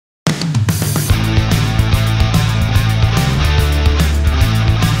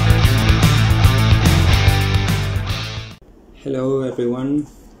everyone,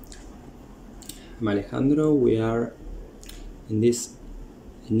 I'm Alejandro. We are in this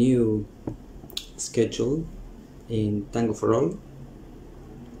new schedule in Tango for All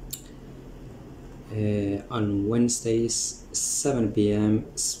on Wednesdays 7 p.m.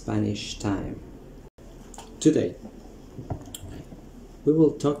 Spanish time. Today we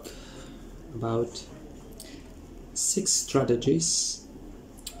will talk about 6 strategies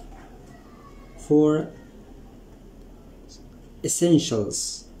for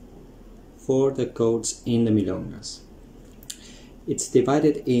essentials for the codes in the milongas. It's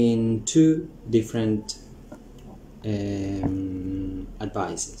divided in 2 different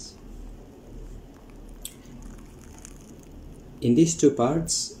advices. In these 2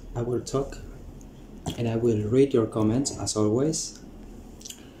 parts I will talk, and I will read your comments as always.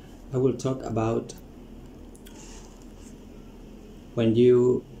 I will talk about when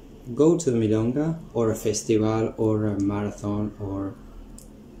you go to the milonga or a festival or a marathon or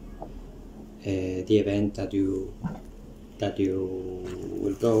the event that you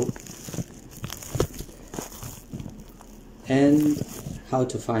will go, and how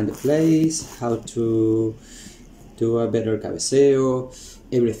to find a place, how to do a better cabeceo,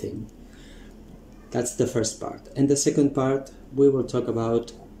 everything. That's the first part. And the second part, we will talk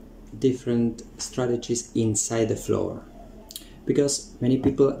about different strategies inside the floor, because many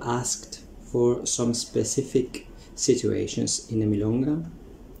people asked for some specific situations in the milonga,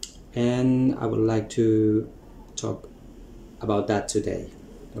 and I would like to talk about that today.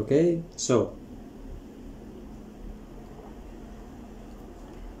 Okay, so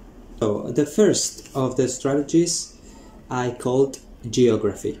the first of the strategies I called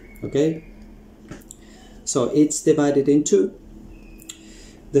geography. Okay, so it's divided in 2.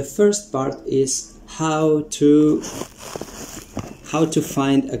 The first part is how to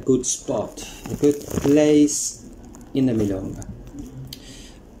find a good spot, a good place in the milonga.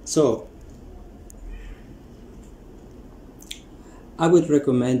 So I would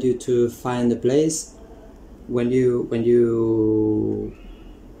recommend you to find a place when you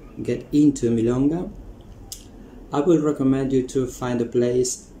get into milonga. I would recommend you to find a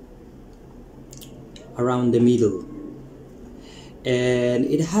place around the middle, and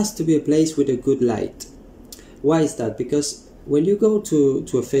it has to be a place with a good light. Why is that? Because when you go to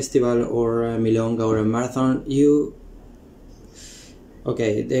a festival or a milonga or a marathon,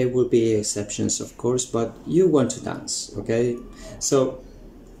 okay, there will be exceptions of course, but you want to dance. Okay, so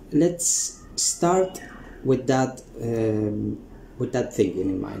let's start with that thinking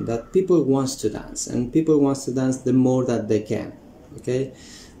in mind, that people wants to dance, and people wants to dance the more that they can. Okay,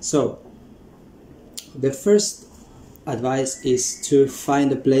 so the first advice is to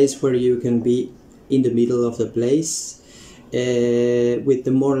find a place where you can be in the middle of the place with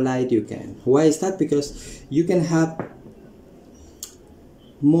the more light you can. Why is that? Because you can have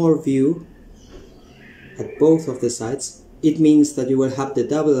more view at both of the sides. It means that you will have the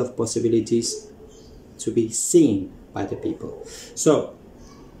double of possibilities to be seen by the people. So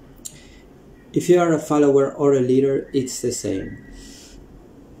if you are a follower or a leader, it's the same.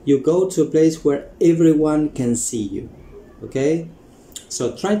 You go to a place where everyone can see you. Okay,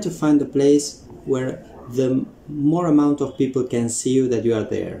 so try to find a place where the more amount of people can see you that you are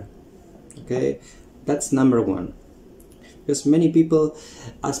there. Okay, that's number 1. Because many people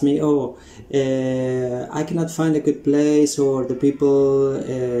ask me, I cannot find a good place, or the people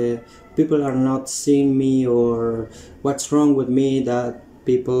are not seeing me, or what's wrong with me that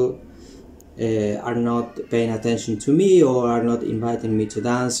people are not paying attention to me or are not inviting me to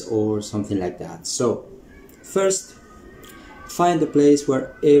dance or something like that. So first, find a place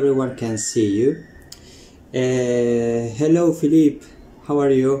where everyone can see you. Hello Philippe, how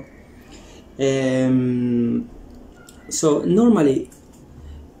are you? So normally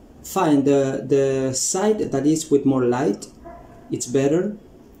find the side that is with more light, it's better,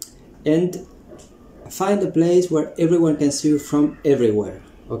 and find a place where everyone can see you from everywhere.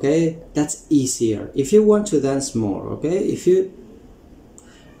 Okay, that's easier if you want to dance more. Okay, if you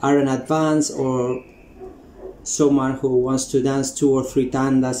are an advanced or someone who wants to dance 2 or 3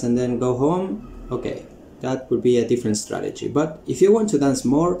 tandas and then go home, okay, that would be a different strategy. But if you want to dance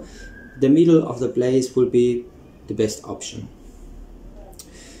more, the middle of the place will be the best option.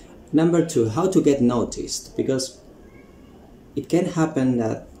 Number 2, how to get noticed, because it can happen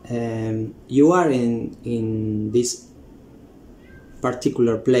that you are in this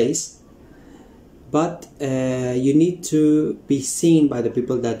particular place, but you need to be seen by the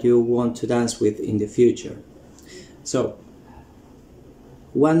people that you want to dance with in the future. So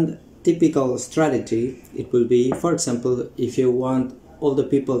one typical strategy, it will be, for example, if you want all the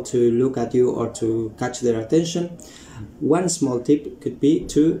people to look at you or to catch their attention, one small tip could be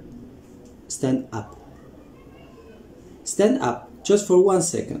to stand up. Stand up just for 1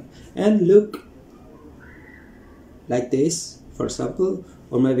 second and look like this, for example,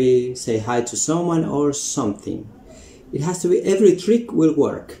 or maybe say hi to someone or something. It has to be, every trick will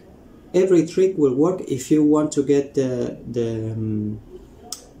work. Every trick will work if you want to get the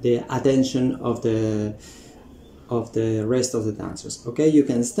attention of the rest of the dancers. Okay, you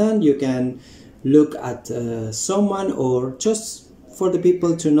can stand, you can look at someone, or just for the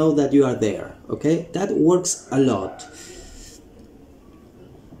people to know that you are there. Okay, that works a lot.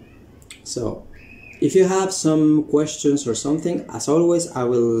 So if you have some questions or something, as always, I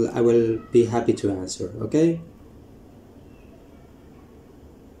will be happy to answer. Okay.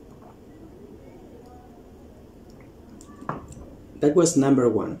 That was number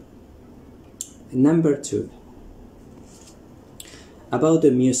 1. Number 2, about the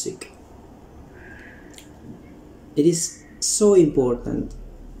music. It is so important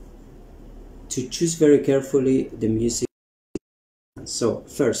to choose very carefully the music. So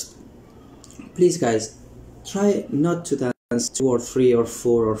first, please guys, try not to dance 2 or 3 or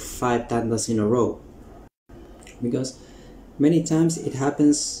 4 or 5 tandas in a row, because many times it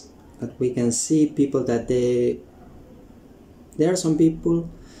happens that we can see people that there are some people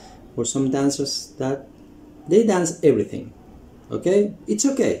or some dancers that they dance everything. Okay, it's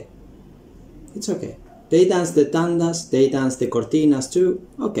okay, it's okay. They dance the tandas, they dance the cortinas too.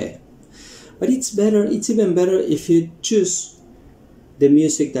 Okay, but it's even better if you choose the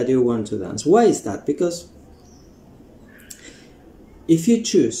music that you want to dance. Why is that? Because if you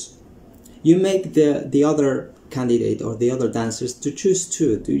choose, you make the other candidate or the other dancers to choose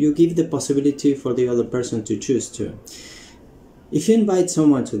too. You give the possibility for the other person to choose too. If you invite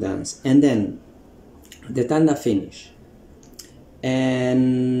someone to dance and then the tanda finish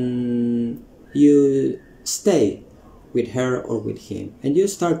and you stay with her or with him and you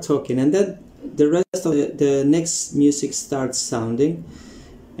start talking, and then the rest of the next music starts sounding,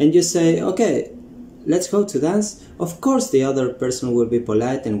 and you say, okay, let's go to dance, of course the other person will be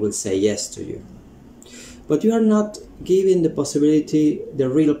polite and will say yes to you. But you are not giving the possibility, the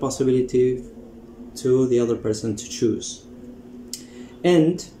real possibility, to the other person to choose.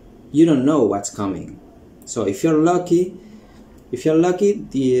 And you don't know what's coming. So if you're lucky,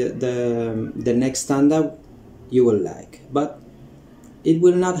 the next tanda you will like, but it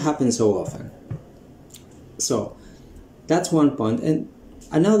will not happen so often. So that's one point. And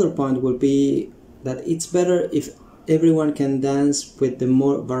another point will be that it's better if everyone can dance with the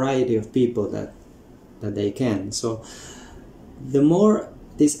more variety of people that they can. So the more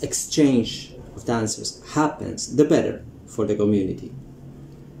this exchange of dancers happens, the better for the community.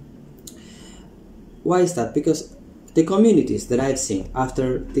 Why is that? Because the communities that I've seen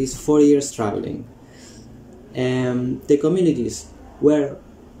after these 4 years traveling, the communities where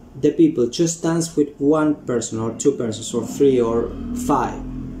the people just dance with one person or 2 persons or 3 or 5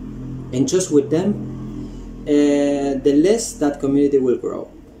 and just with them, the less that community will grow.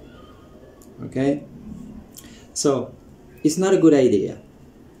 Okay, so it's not a good idea.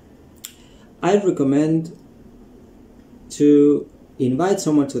 I recommend to invite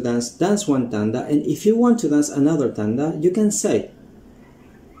someone to dance one tanda, and if you want to dance another tanda, you can say,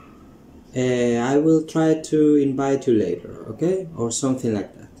 I will try to invite you later, okay, or something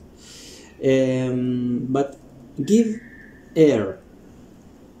like that. But give air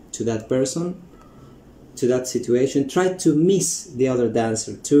to that person, to that situation. Try to miss the other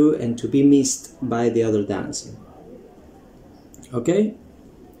dancer too, and to be missed by the other dancer. Okay?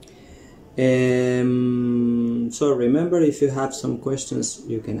 So remember, if you have some questions,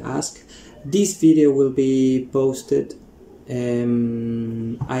 you can ask. This video will be posted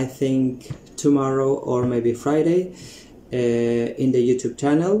I think tomorrow or maybe Friday in the YouTube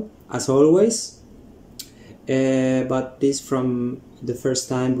channel, as always. But this, from the first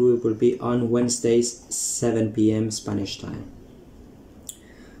time, we will be on Wednesdays 7 p.m. Spanish time.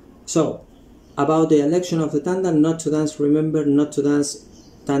 So about the election of the tanda, not to dance, remember, not to dance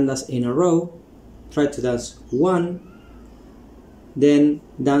tandas in a row. Try to dance one, then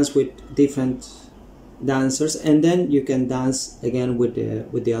dance with different dancers, and then you can dance again with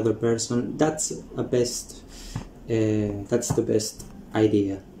the other person. That's the best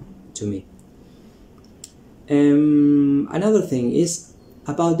idea to me. Another thing is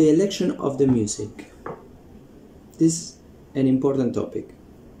about the election of the music. This is an important topic.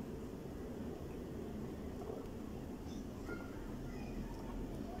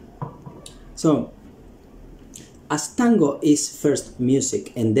 So, as tango is first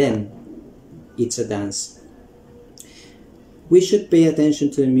music and then it's a dance, we should pay attention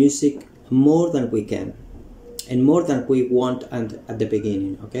to the music more than we can and more than we want at the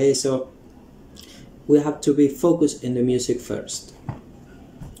beginning. Okay, so we have to be focused in the music first.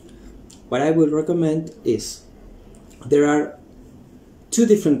 What I would recommend is there are two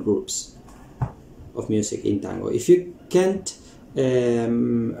different groups of music in tango. If you can't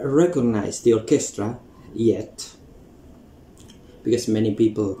recognize the orchestra yet, because many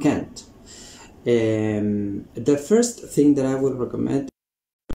people can't, the first thing that I would recommend is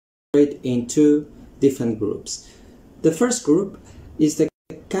separate in two different groups. The first group is the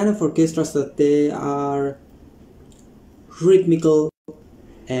kind of orchestras that they are rhythmical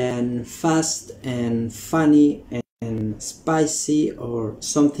and fast and funny and spicy or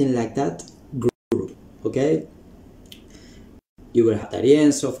something like that group. Okay, you will have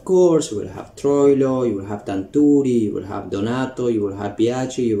D'Arienzo, of course, you will have Troilo, you will have Tanturi, you will have Donato, you will have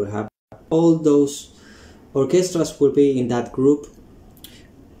Biaggi, you will have all those orchestras will be in that group.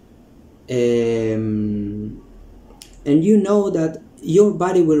 And you know that your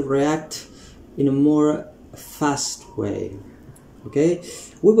body will react in a more fast way. Okay,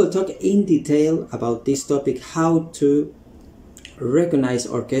 we will talk in detail about this topic, how to recognize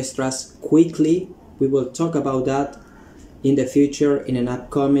orchestras quickly. We will talk about that in the future in an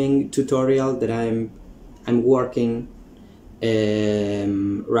upcoming tutorial that I'm working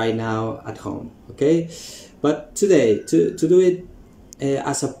right now at home. Okay, but today to do it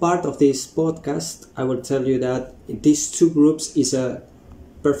as a part of this podcast, I will tell you that these two groups is a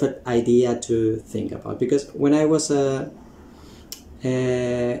perfect idea to think about, because when I was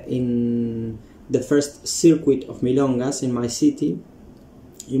in the first circuit of Milongas in my city,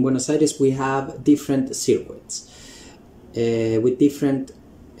 in Buenos Aires, we have different circuits with different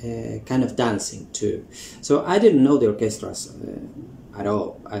kind of dancing too. So I didn't know the orchestras at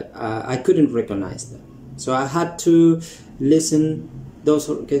all. I couldn't recognize them. So I had to listen those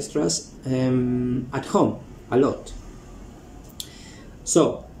orchestras at home a lot.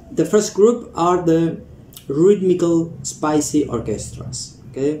 So the first group are the rhythmical, spicy orchestras.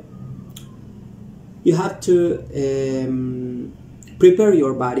 Okay, you have to prepare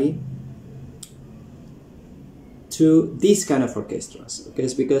your body to these kind of orchestras. Okay,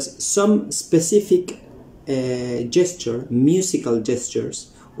 it's because some specific musical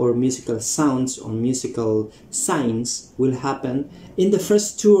gestures or musical sounds or musical signs will happen in the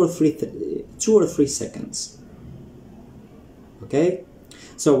first 2 or 3 seconds. Okay,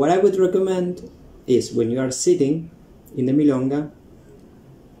 so what I would recommend is when you are sitting in the milonga,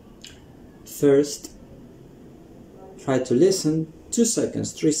 first try to listen 2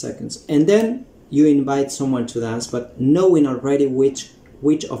 seconds, 3 seconds, and then you invite someone to dance, but knowing already which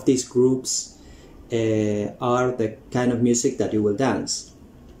of these groups are the kind of music that you will dance.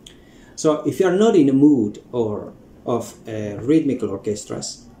 So if you are not in a mood of rhythmical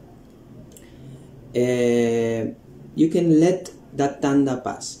orchestras, you can let that tanda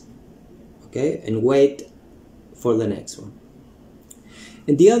pass, okay, and wait for the next one.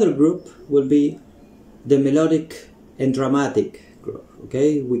 And the other group will be the melodic and dramatic group.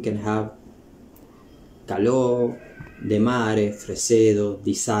 Okay, we can have Calò, De Mare, Fresedo,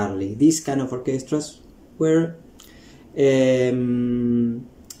 Di Sarli, these kind of orchestras where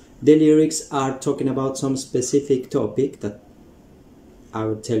the lyrics are talking about some specific topic that I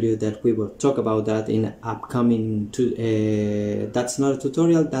will tell you that we will talk about that in upcoming that's not a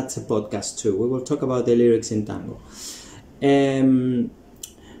tutorial, that's a podcast too. We will talk about the lyrics in tango.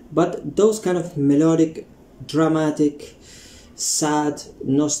 But those kind of melodic, dramatic, sad,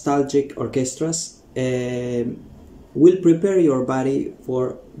 nostalgic orchestras will prepare your body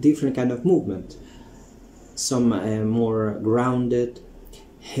for different kind of movement. Some more grounded,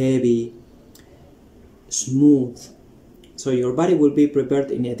 heavy, smooth. So your body will be prepared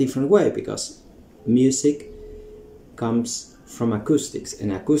in a different way, because music comes from acoustics,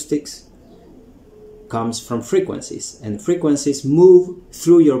 and acoustics comes from frequencies, and frequencies move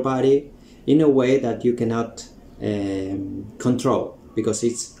through your body in a way that you cannot control, because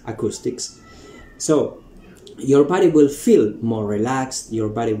it's acoustics. So your body will feel more relaxed, your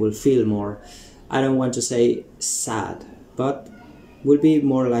body will feel more, I don't want to say sad, but will be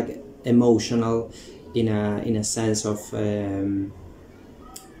more like emotional, in a sense of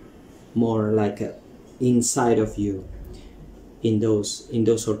more like inside of you in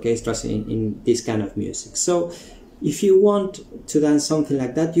those orchestras, in this kind of music. So if you want to dance something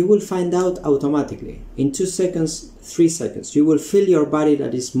like that, you will find out automatically in 2 seconds, 3 seconds. You will feel your body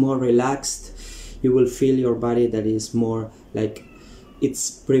that is more relaxed. You will feel your body that is more like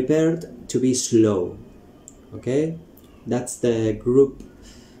it's prepared to be slow. Okay, that's the group.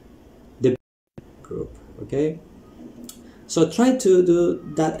 Okay, So try to do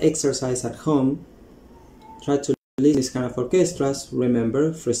that exercise at home. Try to listen to these kind of orchestras.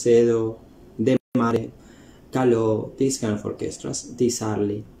 Remember, Fresedo, De Mare, Calò, these kind of orchestras, Di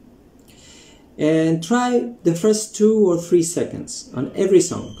Sarli. And try the first 2 or 3 seconds on every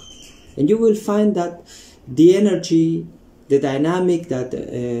song. And you will find that the energy, the dynamic that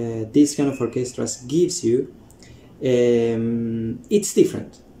these kind of orchestras gives you, it's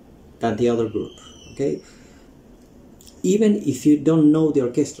different than the other group, okay? Even if you don't know the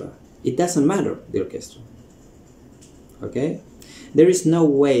orchestra, it doesn't matter, the orchestra, okay? There is no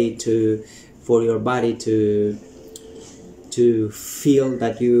way for your body to feel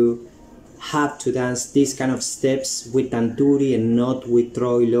that you have to dance these kind of steps with Tanturi and not with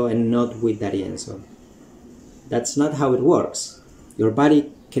Troilo and not with D'Arienzo. That's not how it works. Your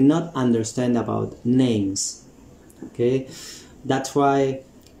body cannot understand about names, okay? That's why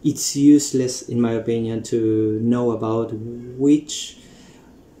it's useless, in my opinion, to know about which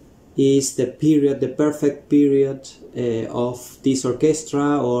is the period, the perfect period of this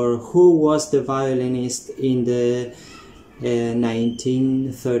orchestra, or who was the violinist in the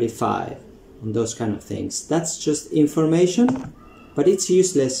 1935, and those kind of things. That's just information, but it's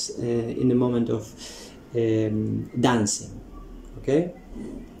useless in the moment of dancing, okay?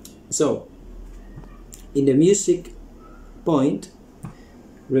 So, in the music point,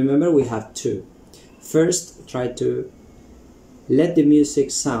 remember we have 2. First, try to let the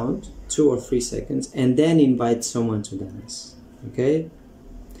music sound 2 or 3 seconds and then invite someone to dance, okay?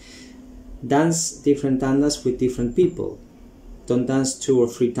 Dance different tandas with different people. Don't dance 2 or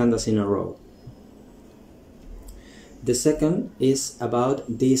 3 tandas in a row. The second is about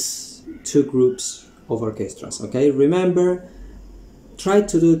these 2 groups of orchestras, okay? Remember, try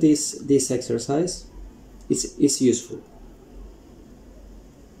to do this exercise. It's useful.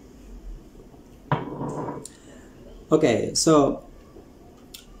 Okay, so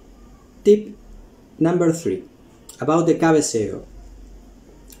tip number 3 about the cabeceo.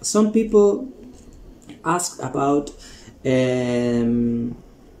 Some people ask about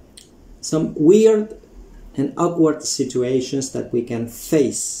some weird and awkward situations that we can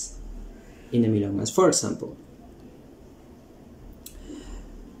face in the milongas. For example,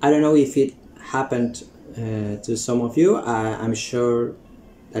 I don't know if it happened to some of you. I'm sure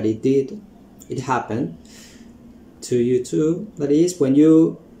that it did. It happened to you too. That is, when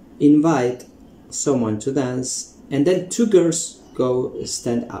you invite someone to dance and then 2 girls go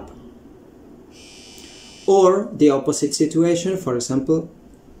stand up. Or the opposite situation, for example,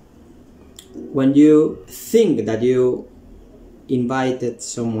 when you think that you invited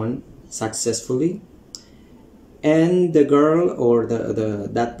someone successfully and the girl or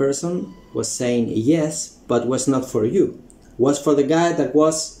that person was saying yes, but was not for you, was for the guy that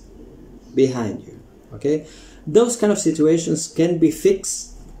was behind you, okay? Those kind of situations can be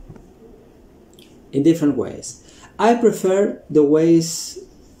fixed in different ways. I prefer the ways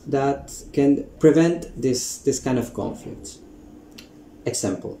that can prevent this kind of conflict.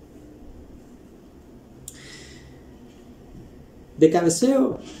 Example. The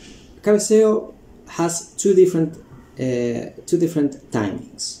cabeceo has two different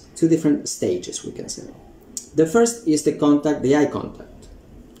timings, 2 different stages, we can say. The first is the contact, the eye contact.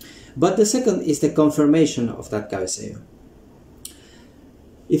 But the second is the confirmation of that cabeceo.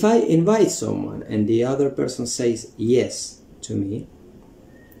 If I invite someone and the other person says yes to me,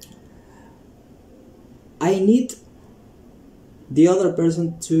 I need the other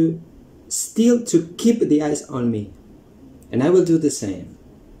person to keep the eyes on me, and I will do the same.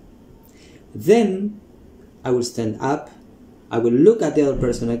 Then I will stand up, I will look at the other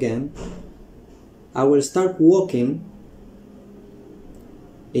person again, I will start walking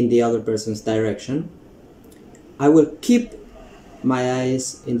in the other person's direction. I will keep my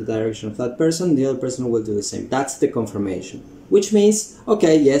eyes in the direction of that person, the other person will do the same. That's the confirmation, which means,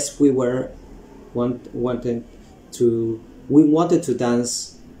 okay, yes, we wanted to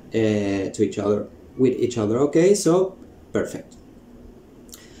dance with each other, okay, so perfect.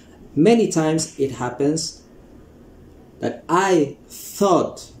 Many times it happens that I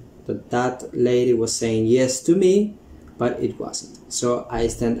thought that lady was saying yes to me, but it wasn't. So I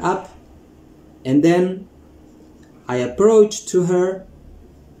stand up and then I approach to her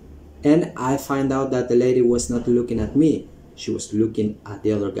and I find out that the lady was not looking at me, she was looking at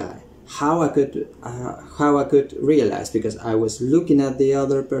the other guy. How I could realize? Because I was looking at the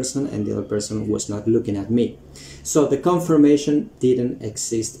other person and the other person was not looking at me. So the confirmation didn't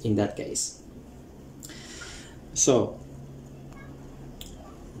exist in that case. So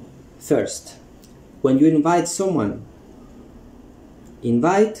first, when you invite someone,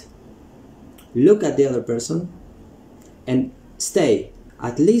 look at the other person, and stay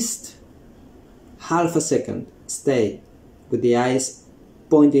at least half a second, stay with the eyes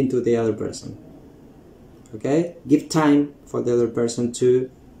pointing to the other person. Okay, give time for the other person to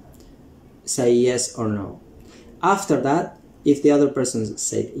say yes or no. After that, if the other person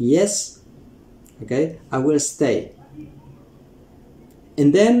said yes, okay, I will stay,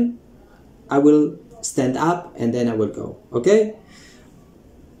 and then I will stand up, and then I will go. Okay,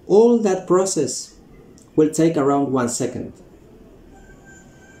 all that process will take around 1 second,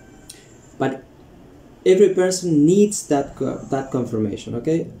 but every person needs that confirmation.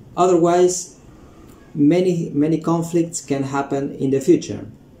 Okay, otherwise many conflicts can happen in the future.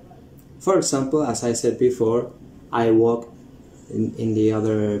 For example, as I said before, I walk in the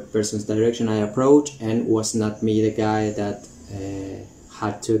other person's direction, I approach, and was not me the guy that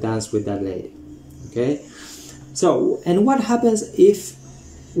had to dance with that lady. Okay, so, and what happens if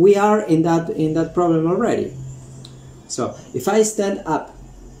we are in that problem already? So if I stand up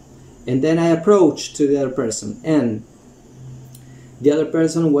and then I approach to the other person, and the other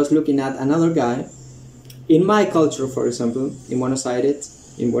person was looking at another guy, in my culture, for example, in Buenos Aires,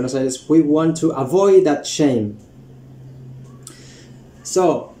 we want to avoid that shame.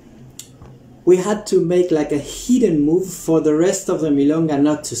 So we had to make like a hidden move for the rest of the milonga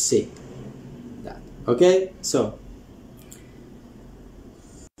not to see that. Okay, so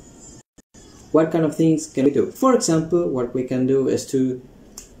what kind of things can we do? For example, what we can do is to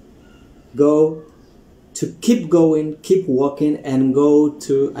keep going, keep walking, and go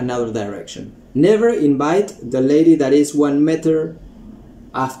to another direction. Never invite the lady that is 1 meter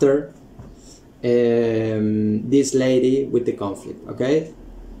after this lady with the conflict. Okay,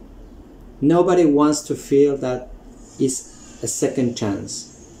 nobody wants to feel that is a second chance.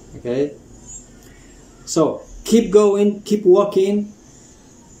 Okay, so keep going, keep walking,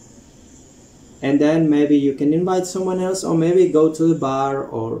 and then maybe you can invite someone else, or maybe go to the bar,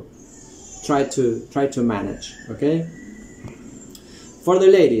 or try to manage. Okay, for the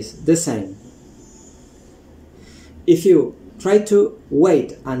ladies, the same. If you try to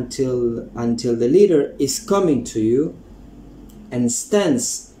wait until the leader is coming to you and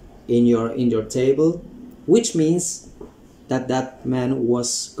stands in your table, which means that man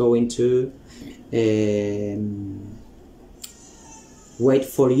was going to wait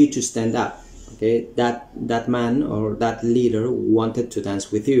for you to stand up. Okay, that man or that leader wanted to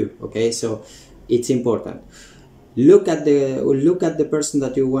dance with you. Okay, so it's important. Look at the person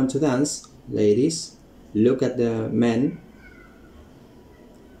that you want to dance, ladies. Look at the men.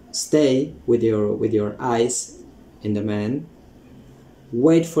 Stay with your eyes in the man.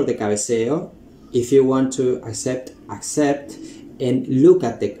 Wait for the cabeceo. If you want to accept, and look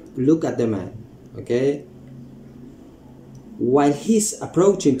at the man. Okay, while he's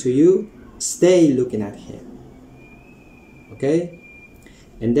approaching to you, stay looking at him. Okay,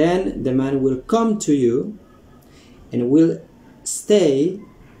 and then the man will come to you and will stay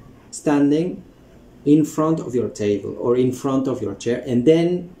standing in front of your table or in front of your chair, and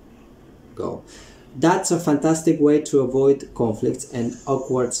then go. That's a fantastic way to avoid conflicts and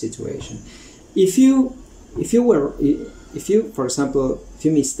awkward situations. If you for example, if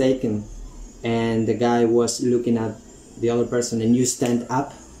you mistaken and the guy was looking at the other person and you stand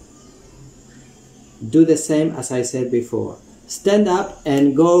up, do the same as I said before. Stand up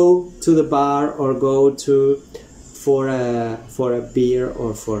and go to the bar, or go to for a beer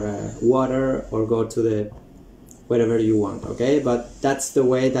or for a water, or go to the whatever you want. Okay, but that's the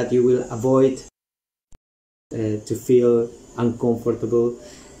way that you will avoid to feel uncomfortable,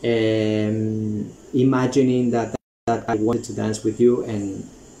 imagining that guy wanted to dance with you and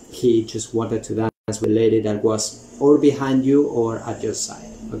he just wanted to dance with a lady that was or behind you or at your side.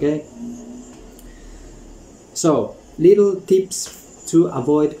 Okay, so little tips to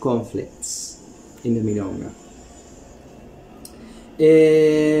avoid conflicts in the milonga.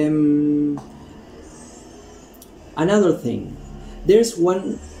 Another thing, there's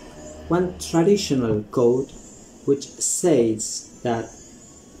one traditional code which says that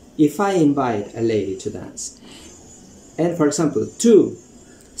if I invite a lady to dance, and for example to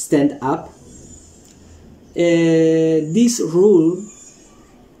stand up, this rule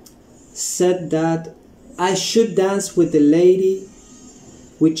said that I should dance with the lady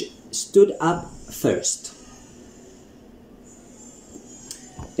which stood up first.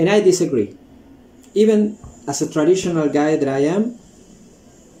 And I disagree. Even as a traditional guy that I am,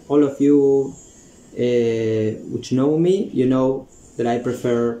 all of you which know me, you know that I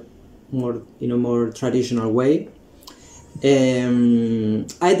prefer more traditional way.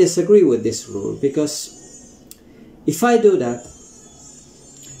 I disagree with this rule, because if I do that,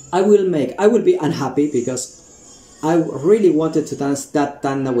 I will be unhappy, because I really wanted to dance that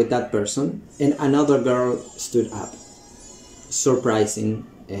tanda with that person, and another girl stood up, surprising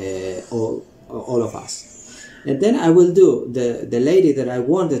all of us. And then I will do the lady that I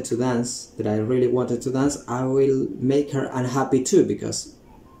wanted to dance, that I really wanted to dance, I will make her unhappy too, because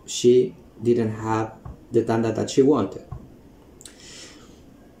she didn't have the tanda that she wanted.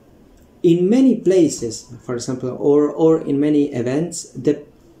 In many places, for example, or in many events,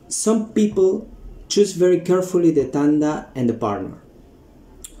 some people choose very carefully the tanda and the partner.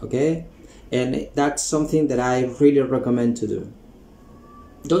 Okay? And that's something that I really recommend to do.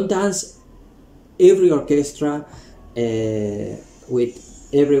 Don't dance every orchestra with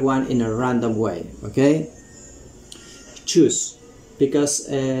everyone in a random way. Okay? Choose. Because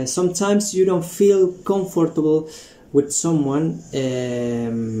sometimes you don't feel comfortable with someone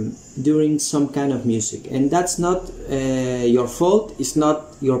during some kind of music, and that's not your fault. It's not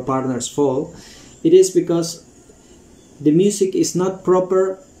your partner's fault. It is because the music is not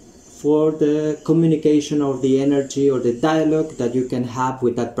proper for the communication or the energy or the dialogue that you can have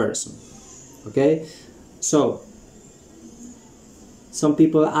with that person. Okay, so some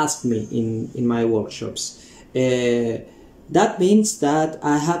people ask me in my workshops, that means that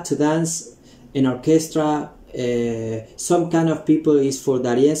I have to dance in orchestra. Some kind of people is for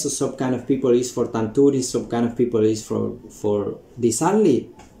D'Arienzo, some kind of people is for Tanturi, some kind of people is for Di Sarli,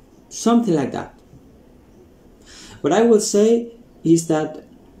 something like that. What I will say is that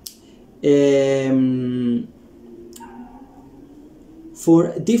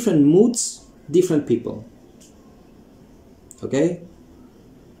for different moods, different people. Okay?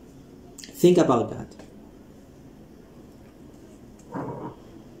 Think about that.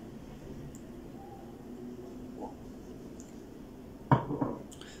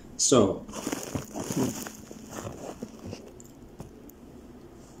 So,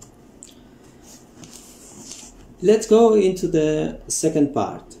 let's go into the second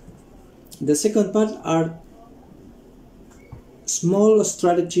part. The second part are small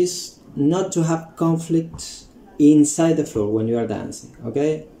strategies not to have conflict inside the floor when you are dancing.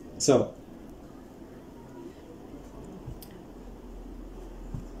 Okay? So,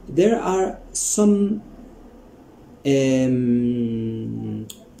 there are some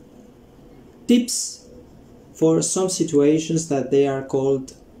tips for some situations that they are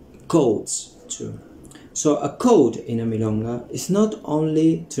called codes too. So a code in a milonga is not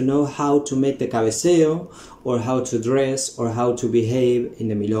only to know how to make the cabeceo or how to dress or how to behave in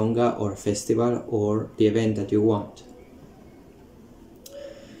the milonga or festival or the event that you want.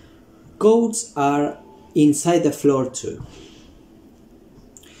 Codes are inside the floor too.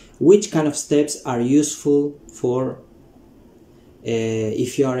 Which kind of steps are useful for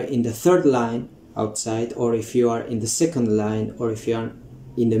if you are in the third line outside, or if you are in the second line, or if you are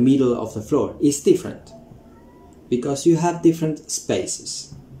in the middle of the floor? It's different because you have different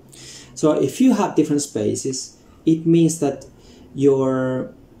spaces. So if you have different spaces, it means that the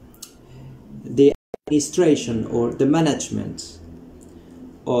administration or the management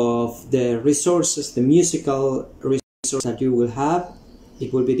of the resources, the musical resources that you will have,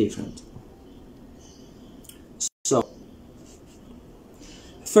 it will be different. So,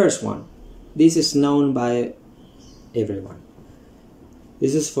 first one, this is known by everyone.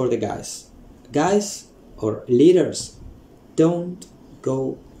 This is for the guys. Guys or leaders, don't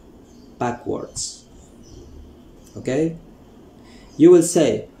go backwards. Okay? You will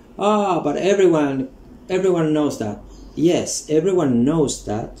say, but everyone knows that. Yes, everyone knows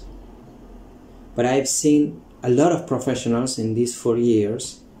that. But I've seen a lot of professionals in these 4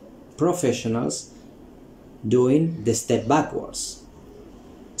 years, professionals doing the step backwards.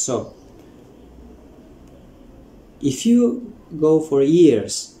 So, if you go for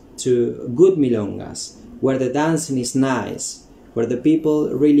years to good milongas, where the dancing is nice, where the people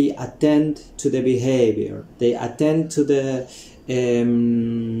really attend to the behavior, they attend to the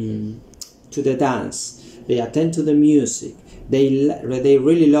dance, they attend to the music, they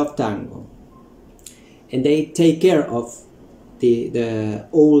really love tango, and they take care of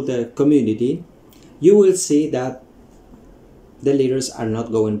all the community, you will see that the leaders are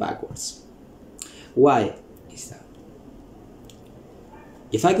not going backwards. Why is that?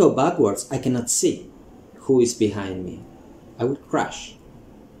 If I go backwards, I cannot see who is behind me. I would crash.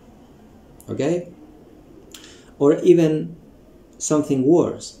 Okay? Or even something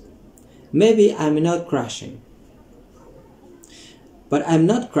worse. Maybe I'm not crashing. But I'm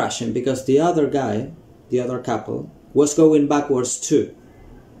not crashing because the other guy, the other couple, was going backwards too,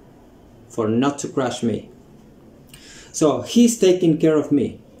 for not to crash me. So he's taking care of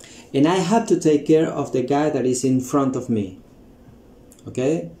me, and I have to take care of the guy that is in front of me.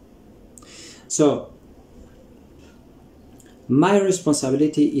 Okay? So My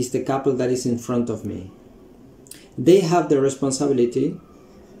responsibility is the couple that is in front of me. They have the responsibility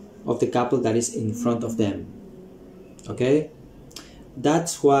of the couple that is in front of them. Okay?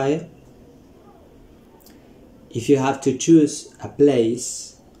 That's why if you have to choose a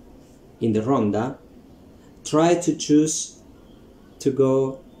place in the ronda, try to choose to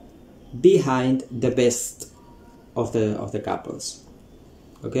go behind the best of the couples.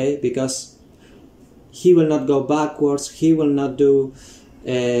 Okay? Because he will not go backwards, he will not do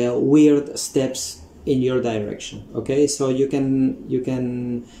weird steps in your direction. Okay? So you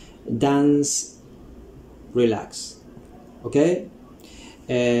can dance relax. Okay?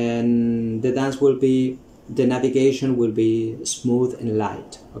 And the dance will be, the navigation will be smooth and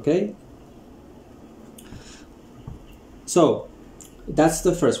light. Okay? So that's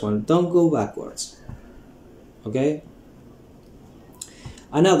the first one. Don't go backwards. Okay?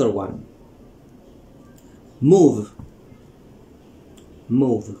 Another one. Move.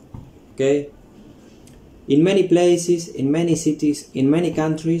 Okay? In many places, in many cities, in many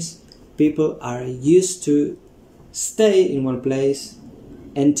countries, people are used to stay in one place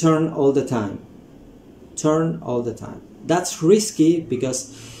and turn all the time. Turn all the time. That's risky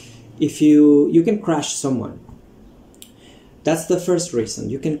because if you can crash someone. That's the first reason.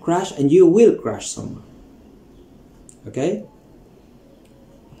 You can crash and you will crash someone. Okay?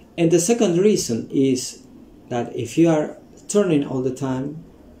 And the second reason is that if you are turning all the time,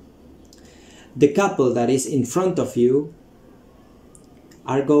 the couple that is in front of you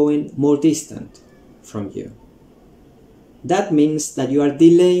are going more distant from you. That means that you are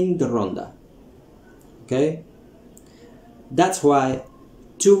delaying the ronda. Okay? That's why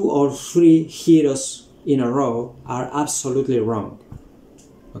 2 or 3 heroes in a row are absolutely wrong.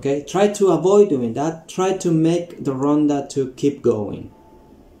 Okay? Try to avoid doing that. Try to make the ronda to keep going.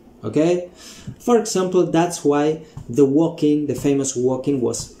 Okay? For example, that's why the walking, the famous walking,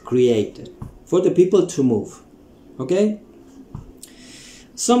 was created. For the people to move. Okay?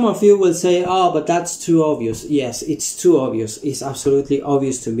 Some of you will say, oh, but that's too obvious. Yes, it's too obvious. It's absolutely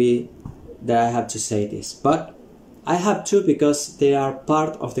obvious to me that I have to say this. But I have to, because they are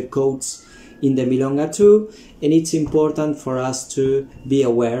part of the codes in the Milonga too, and it's important for us to be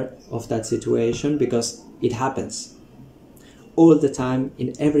aware of that situation because it happens all the time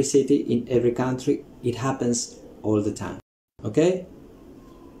in every city, in every country. It happens all the time. Okay?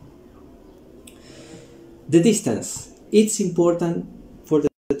 The distance. It's important for the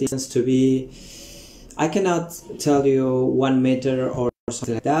distance to be, I cannot tell you 1 meter or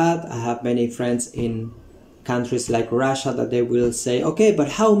something like that. I have many friends in countries like Russia that they will say, okay, but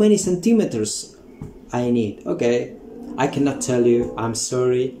how many centimeters I need? Okay, I cannot tell you, I'm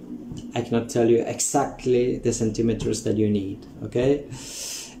sorry, I cannot tell you exactly the centimeters that you need. Okay,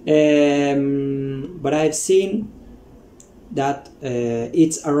 but I've seen that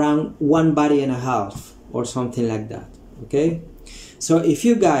it's around 1 body and a half or something like that. Okay, so if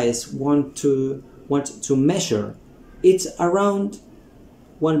you guys want to measure, it's around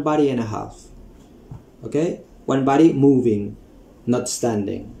 1 body and a half. Okay, 1 body moving, not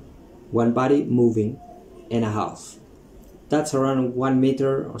standing. 1 body moving and a half. That's around 1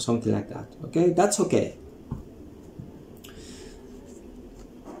 meter or something like that. Okay, that's okay.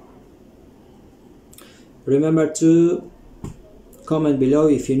 Remember to comment below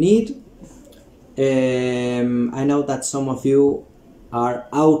if you need. I know that some of you are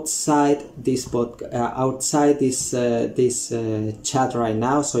outside this chat right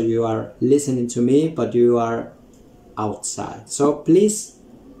now, so you are listening to me, but you are outside. So please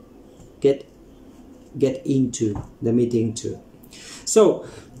get into the meeting too. So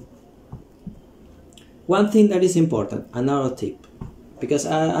one thing that is important, another tip, because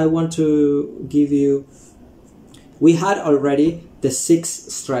I want to give you, we had already the 6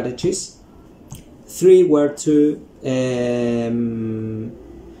 strategies. 3 were to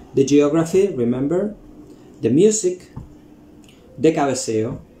the geography, remember, the music, the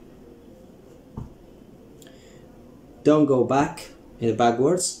cabeceo, don't go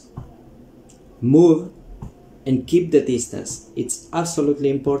backwards, move, and keep the distance. It's absolutely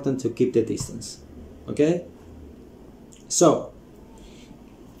important to keep the distance. Okay? So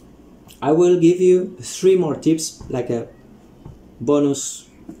I will give you 3 more tips, like a bonus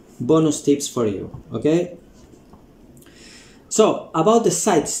tips for you. Okay? So about the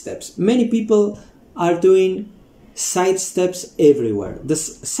side steps, many people are doing side steps everywhere. The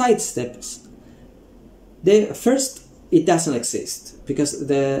side steps, first, it doesn't exist, because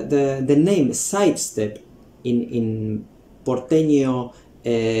the name side step in Porteño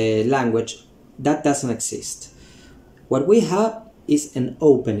language, that doesn't exist. What we have is an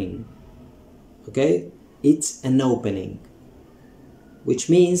opening. Okay, it's an opening. which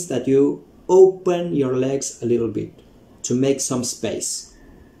means that you open your legs a little bit to make some space.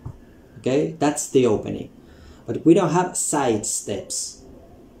 Okay, that's the opening. But we don't have side steps.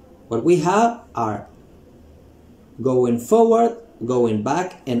 What we have are going forward, going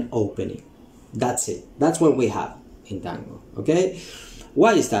back, and opening. That's it. That's what we have in tango. Okay,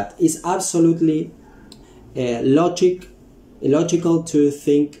 why is that? It's absolutely logical to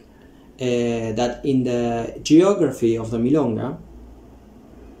think that in the geography of the milonga,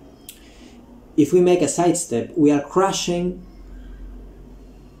 if we make a side step, we are crashing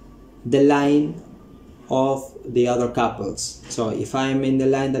the line of the other couples. So if I'm in the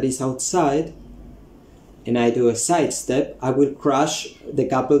line that is outside and I do a side step, I will crush the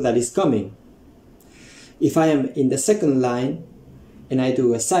couple that is coming. If I am in the second line and I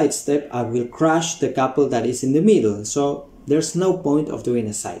do a side step, I will crush the couple that is in the middle. So there's no point of doing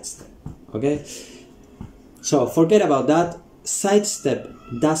a side step. Okay, so forget about that. Side step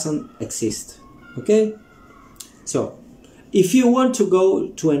doesn't exist. Okay, so if you want to go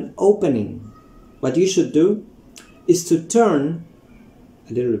to an opening, what you should do is to turn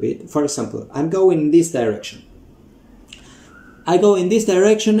a little bit. For example, I'm going in this direction. I go in this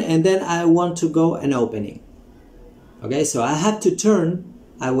direction and then I want to go an opening. Okay, so I have to turn.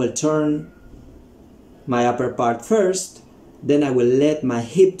 I will turn my upper part first, then I will let my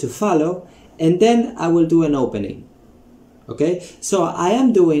hip to follow, and then I will do an opening. Okay, so I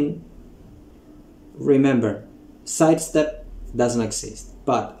am doing, remember, side step doesn't exist,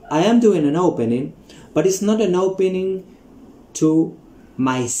 but I am doing an opening, but it's not an opening to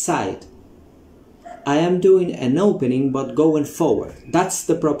my side. I am doing an opening but going forward. That's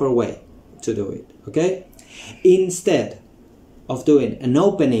the proper way to do it. Okay, instead of doing an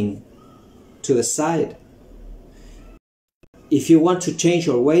opening to the side, if you want to change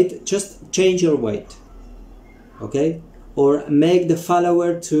your weight, just change your weight. Okay, or make the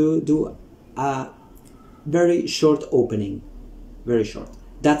follower to do a very short opening, very short.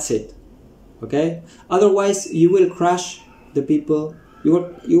 That's it. Okay, otherwise you will crush the people.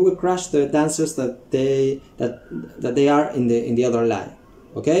 You will crush the dancers that they are in the other line.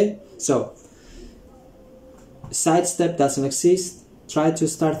 Okay, so side step doesn't exist. Try to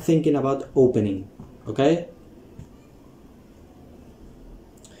start thinking about opening. Okay,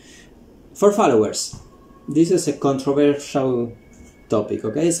 for followers, this is a controversial topic.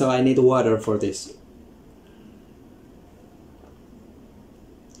 Okay, so I need water for this.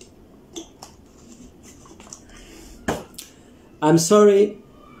 I'm sorry,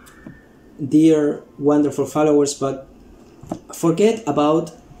 dear wonderful followers, but forget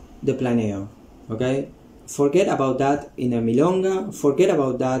about the planeo, okay? Forget about that in a milonga, forget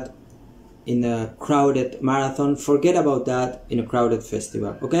about that in a crowded marathon, forget about that in a crowded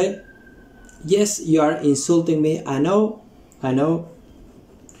festival, okay? Yes, you are insulting me, I know.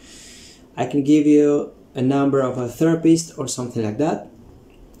 I can give you a number of a therapist or something like that,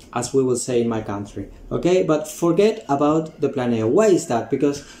 as we will say in my country, okay? But forget about the planeo. Why is that?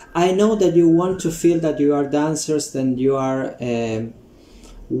 Because I know that you want to feel that you are dancers, and you are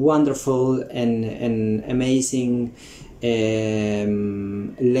wonderful and amazing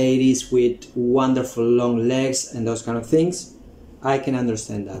ladies with wonderful long legs and those kind of things. I can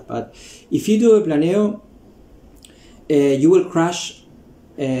understand that. But if you do a planeo, you will crush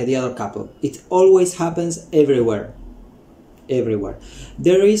the other couple. It always happens everywhere. Everywhere.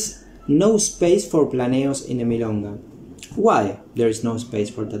 There is no space for planeos in a milonga. Why there is no space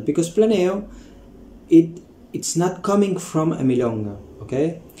for that? Because planeo, it's not coming from a milonga,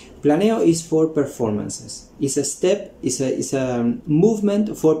 okay? Planeo is for performances. It's a step, it's a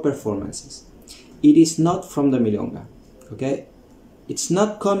movement for performances. It is not from the milonga, okay? It's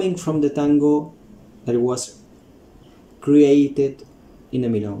not coming from the tango that was created in the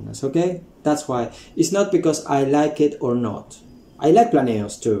milongas, okay? That's why. It's not because I like it or not. I like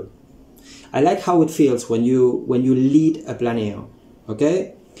planeos too. I like how it feels when you lead a planeo,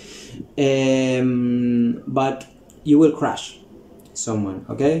 okay? But you will crush someone,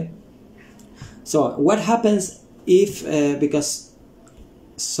 okay? So what happens if, because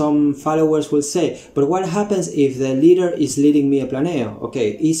some followers will say, but what happens if the leader is leading me a planeo?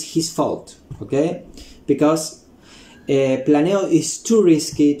 Okay, it's his fault, okay? Because planeo is too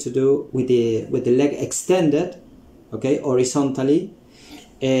risky to do with the leg extended, okay, horizontally.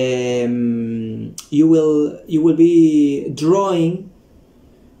 You will be drawing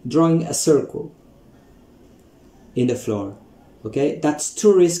a circle in the floor, okay? That's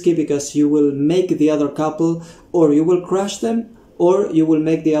too risky because you will make the other couple, or you will crush them, or you will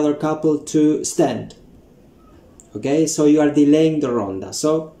make the other couple to stand, okay? So you are delaying the ronda.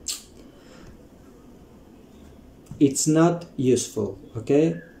 So it's not useful,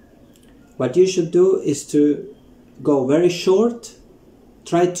 okay? What you should do is to go very short,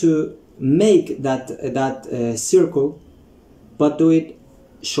 try to make that circle, but do it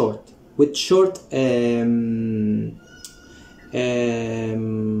short, with short,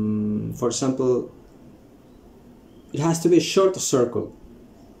 for example, it has to be a short circle,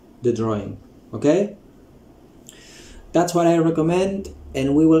 the drawing, okay? That's what I recommend,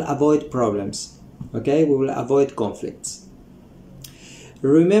 and we will avoid problems, okay? We will avoid conflicts.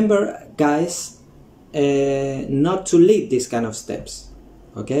 Remember, guys, not to lead these kind of steps,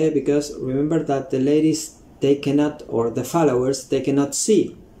 okay? Because remember that the ladies, they cannot, or the followers, they cannot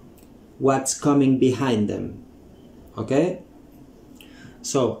see what's coming behind them, okay?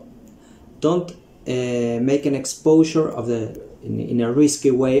 So don't make an exposure of in a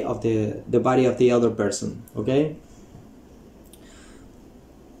risky way of the body of the other person, okay?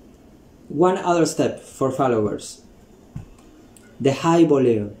 One other step for followers, the high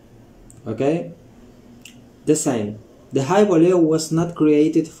voleo, okay? The same. The high voleo was not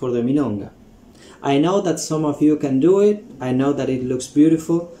created for the milonga. I know that some of you can do it, I know that it looks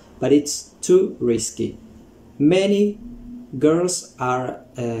beautiful, but it's too risky. Many girls are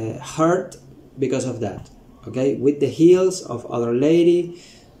hurt because of that, okay, with the heels of other lady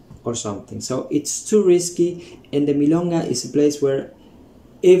or something. So it's too risky, and the milonga is a place where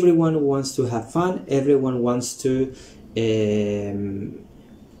everyone wants to have fun, everyone wants to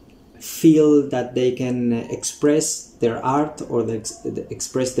feel that they can express their art, or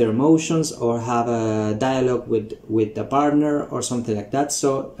express their emotions, or have a dialogue with the partner or something like that.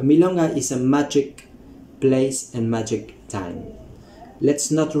 So a milonga is a magic place and magic time.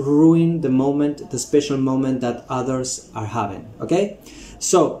 Let's not ruin the moment, the special moment that others are having, okay?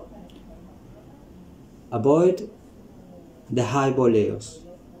 So avoid the high voleos.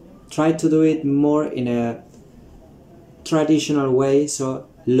 Try to do it more in a traditional way, so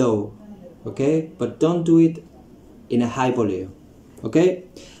low, okay? But don't do it in a high voleo, okay?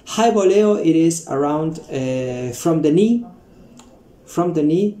 High voleo, it is around from the knee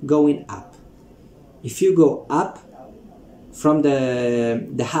going up. If you go up from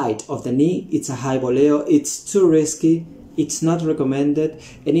the height of the knee, it's a high voleo. It's too risky, it's not recommended,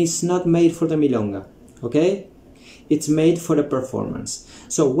 and it's not made for the milonga, okay? It's made for the performance.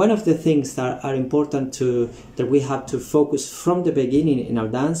 So one of the things that are important that we have to focus from the beginning in our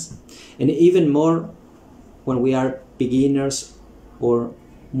dance, and even more when we are beginners or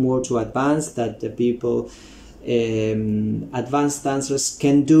more to advanced, that the people, advanced dancers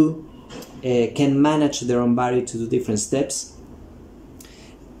can manage their own body to do different steps,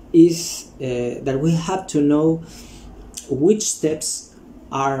 is that we have to know which steps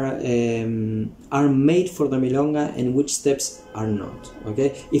are made for the milonga and which steps are not,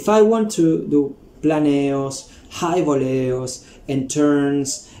 okay? If I want to do planeos, high voleos, and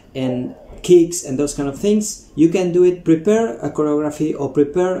turns, and kicks, and those kind of things, you can do it, prepare a choreography or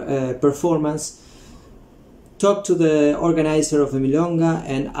prepare a performance, talk to the organizer of the milonga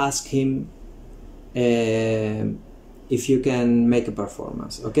and ask him if you can make a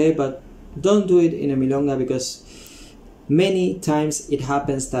performance, okay? But don't do it in a milonga, because many times it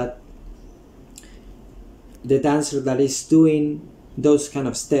happens that the dancer that is doing those kind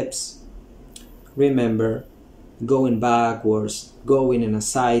of steps, remember, going backwards, going in a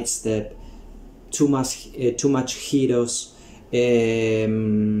side step, too much giros,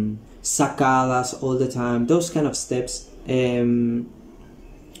 sacadas all the time, those kind of steps, they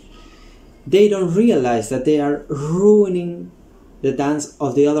don't realize that they are ruining the dance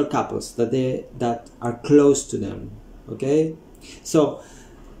of the other couples that are close to them, okay? So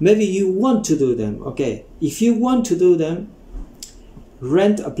maybe you want to do them, okay? If you want to do them,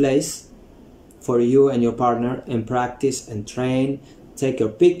 rent a place for you and your partner and practice and train, take your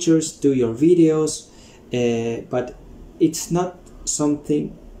pictures, do your videos, but it's not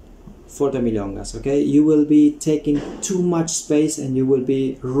something for the milongas, okay? You will be taking too much space and you will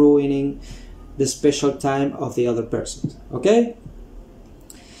be ruining the special time of the other person, okay?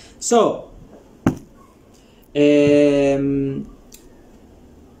 So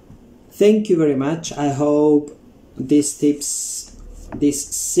thank you very much. I hope these tips, these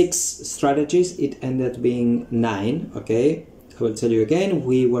 6 strategies, it ended being 9, okay? I will tell you again.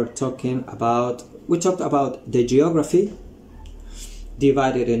 We talked about the geography,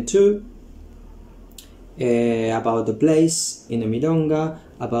 divided in 2, about the place in the milonga,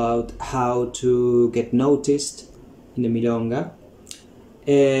 about how to get noticed in the milonga.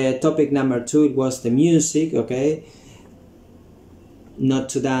 Topic number 2, it was the music, okay? Not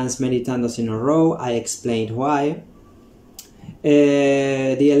to dance many tandos in a row. I explained why.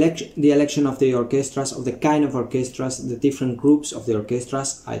 The election of the orchestras, of the kind of orchestras, the different groups of the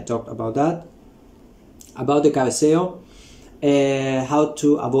orchestras, I talked about that. About the cabeceo, how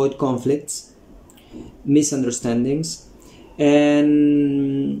to avoid conflicts, misunderstandings,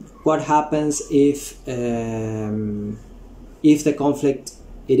 and what happens if the conflict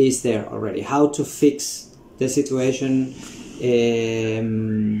it is there already, how to fix the situation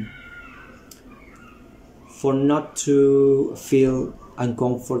for not to feel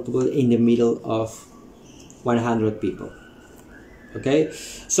uncomfortable in the middle of 100 people. Okay,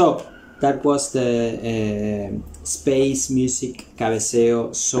 so that was the space, music,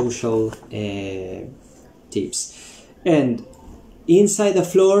 cabeceo, social tips. And inside the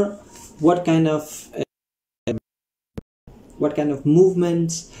floor, what kind of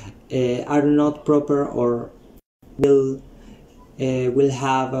movements are not proper or will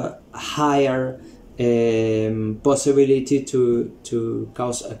have a higher possibility to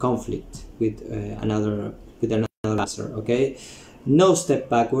cause a conflict with another dancer. Okay, no step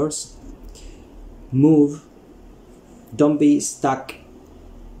backwards. Move. Don't be stuck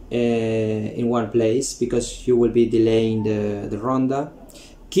in one place because you will be delaying the ronda.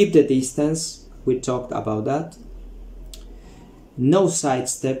 Keep the distance. We talked about that. No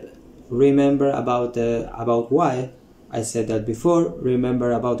sidestep. Remember about why I said that before.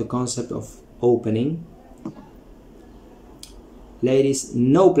 Remember about the concept of opening. Ladies,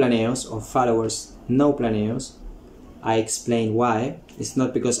 no planeos, or followers, no planeos. I explain why. It's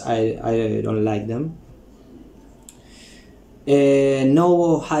not because I don't like them.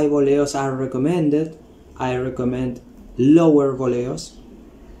 No high voleos are recommended. I recommend lower voleos.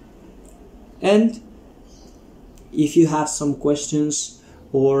 And if you have some questions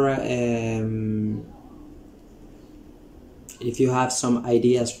or if you have some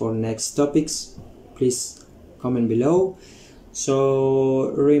ideas for next topics, please comment below.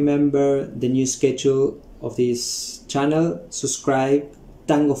 So remember the new schedule of this channel. Subscribe.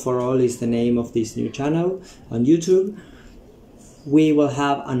 Tango for All is the name of this new channel on YouTube. We will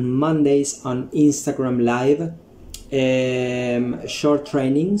have on Mondays on Instagram Live short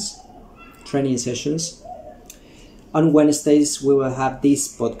training sessions. On Wednesdays we will have this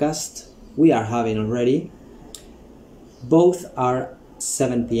podcast we are having already. Both are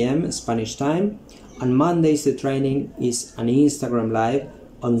 7 p.m. Spanish time. On Mondays the training is on Instagram Live.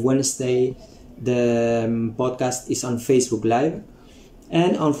 On Wednesday the podcast is on Facebook Live.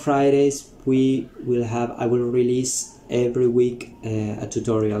 And on Fridays I will release every week a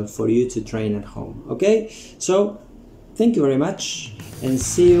tutorial for you to train at home. Okay, so thank you very much and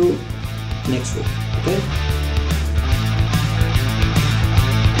see you next week. Okay.